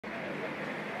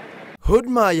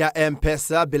Huduma ya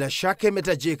M-Pesa bila shaka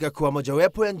imetajika kuwa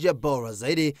mojawapo ya njia bora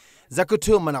zaidi za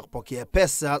kutuma na kupokea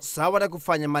pesa sawa na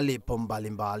kufanya malipo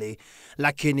mbalimbali.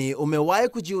 Lakini umewahi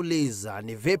kujiuliza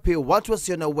ni vipi watu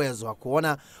wasio na uwezo wa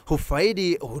kuona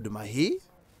hufaidi huduma hii?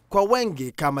 Kwa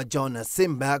wengi kama John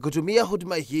Simba, kutumia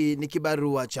huduma hii ni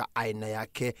kibarua cha aina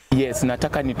yake. Yes,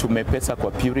 nataka nitume pesa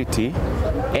kwa Purity.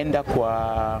 Enda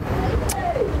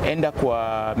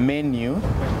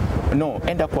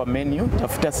kwa menu,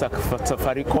 tafuta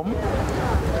Safaricom.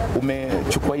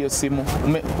 Umechukua hiyo simu,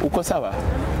 uko sawa?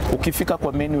 Ukifika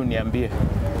kwa menu niambie.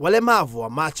 Walemavu wa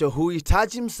macho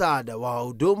huhitaji msaada wa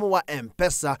wahudumu wa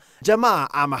M-Pesa, jamaa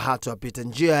ama hata wapita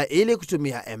njia ili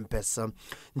kutumia M-Pesa,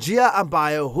 njia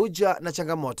ambayo huja na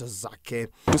changamoto zake.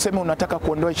 Tuseme unataka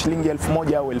kuondoa shilingi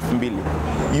 1000 au 2000.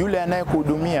 Yule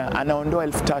anayekuhudumia anaondoa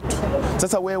 3000.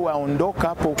 Sasa wewe waondoka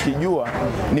hapo ukijua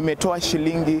nimetoa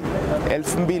shilingi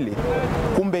 2000.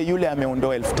 Kumbe yule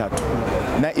ameondoa 3000.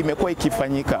 Na imekuwa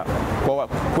ikifanyika kwa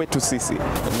kwetu sisi.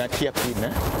 Natia pin.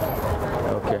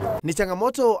 Okay. Ni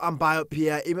changamoto ambayo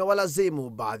pia imewalazimu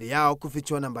baadhi yao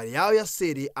kufichua nambari yao ya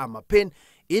siri ama PIN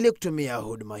ili kutumia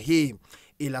huduma hii.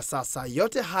 Ila sasa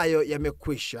yote hayo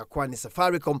yamekwisha, kwani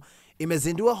Safaricom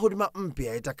imezindua huduma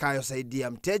mpya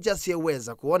itakayosaidia mteja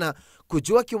asiyeweza kuona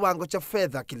kujua kiwango cha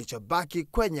fedha kilichobaki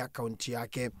kwenye akaunti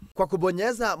yake. Kwa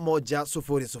kubonyeza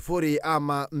 100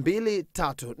 ama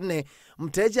 234,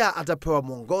 mteja atapewa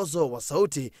mwongozo wa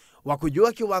sauti wa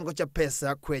kujua kiwango cha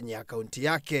pesa kwenye akaunti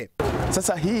yake.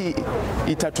 Sasa hii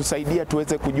itatusaidia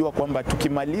tuweze kujua kwamba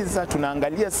tukimaliza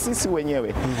tunaangalia sisi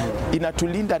wenyewe.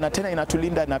 Inatulinda na tena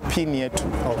inatulinda na pin yetu.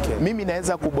 Okay. Mimi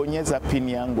naweza kubonyeza pin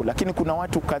yangu, lakini kuna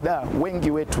watu kadhaa,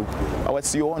 wengi wetu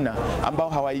wasioona, ambao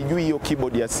hawaijui hiyo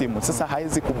keyboard ya simu. Sasa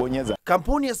hawezi kubonyeza.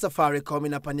 Kampuni ya Safaricom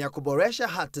inapania kuboresha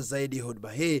hata zaidi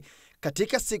huduma hii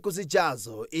katika siku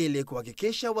zijazo ili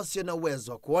kuhakikisha wasio na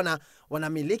uwezo wa kuona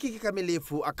wanamiliki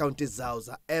kikamilifu akaunti zao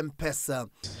za M-Pesa.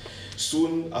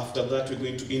 Soon after that, we're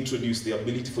going to introduce the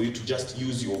ability for you to just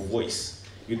use your voice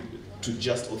to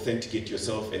just authenticate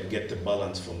yourself and get the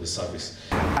balance from the service.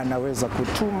 Anaweza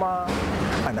kutuma,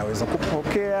 anaweza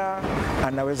kupokea,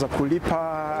 anaweza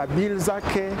kulipa bill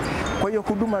zake. Kwa hiyo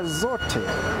huduma zote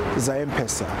za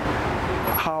M-Pesa,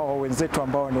 hawa wenzetu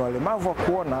ambao ni walemavu wa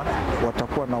kuona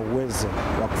watakuwa na uwezo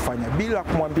wa kufanya bila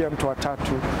kumwambia mtu wa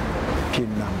tatu PIN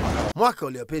number. Mwaka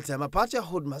uliopita mapato ya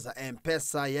huduma za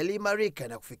M-Pesa yaliimarika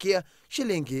na kufikia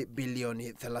shilingi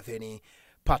bilioni 30.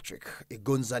 Patrick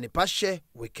Igunza, Nipashe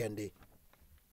Weekendi.